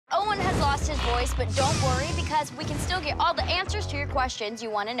Owen has lost his voice, but don't worry because we can still get all the answers to your questions you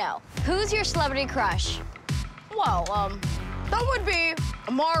want to know. Who's your celebrity crush? Well, that would be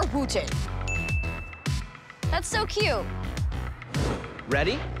Amar Putin. That's so cute.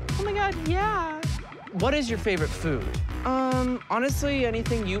 Ready? Oh my God, yeah. What is your favorite food? Honestly,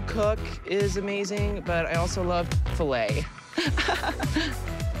 anything you cook is amazing, but I also love filet.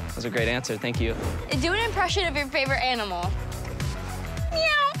 That was a great answer, thank you. Do an impression of your favorite animal.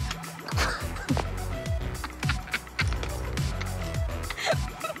 Meow.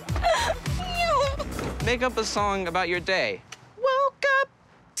 Meow. Make up a song about your day. Woke up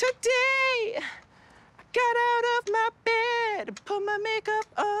today, I got out of my bed and put my makeup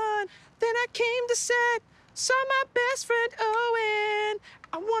on. Then I came to set, saw my best friend Owen.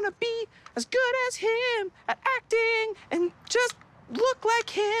 I wanna be as good as him at acting and just look like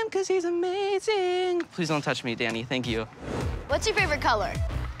him, 'cause he's amazing. Please don't touch me, Danny, thank you. What's your favorite color?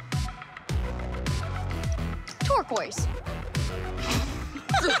 Turquoise.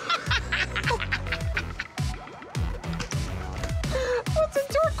 What's a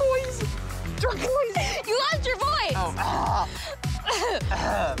turquoise? Turquoise? You lost your voice. Oh.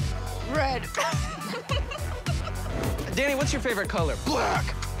 Red. Danny, what's your favorite color?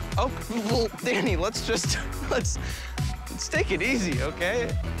 Black. Oh, well, Danny, let's take it easy,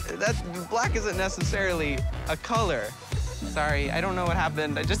 okay? That black isn't necessarily a color. Sorry, I don't know what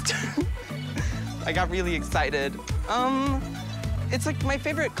happened. I got really excited. It's like my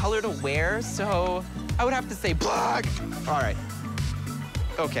favorite color to wear, so I would have to say black. All right.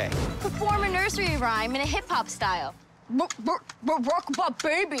 Okay. Perform a nursery rhyme in a hip-hop style. Rock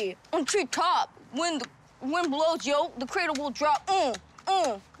baby on tree top. When the wind blows, yo, the cradle will drop.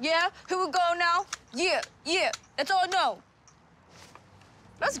 Yeah, here we go now. Yeah, that's all I know.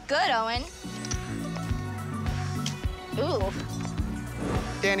 That's good, Owen. Ooh.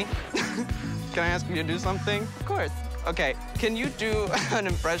 Danny, can I ask you to do something? Of course. Okay, can you do an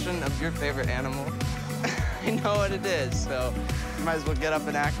impression of your favorite animal? I know what it is, so you might as well get up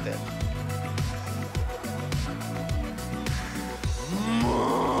and act it.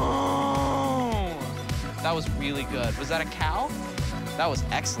 That was really good. Was that a cow? That was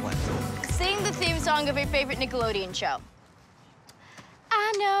excellent. Sing the theme song of your favorite Nickelodeon show.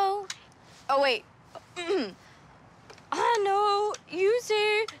 I know. Oh, wait. I know, you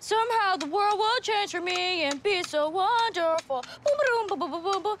see, somehow the world will change for me and be so wonderful. But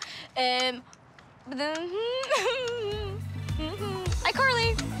then,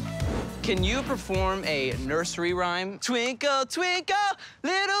 iCarly. Can you perform a nursery rhyme? Twinkle, twinkle,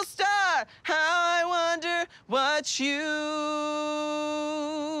 little star, how I wonder what you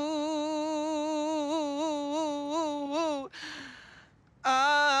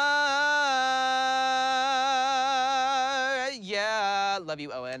are. Yeah, love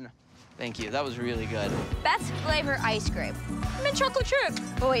you, Owen. Thank you, that was really good. Best flavor ice cream. Mint chocolate chip.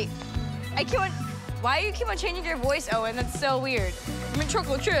 Oh, wait, why do you keep on changing your voice, Owen? That's so weird. Mint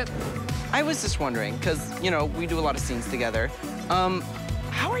chocolate chip. I was just wondering, because, you know, we do a lot of scenes together.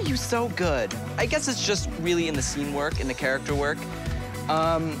 How are you so good? I guess it's just really in the scene work, in the character work.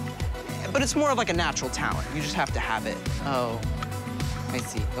 But it's more of like a natural talent. You just have to have it. Oh, I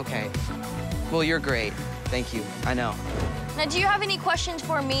see, okay. Well, you're great. Thank you, I know. Now, do you have any questions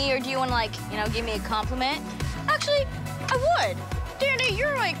for me, or do you want to, like, you know, give me a compliment? Actually, I would. Danny,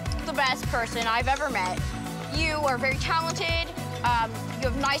 you're, like, the best person I've ever met. You are very talented. You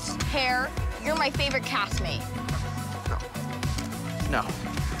have nice hair. You're my favorite castmate. No.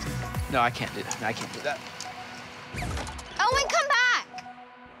 No, I can't do that. I can't do that. Owen, come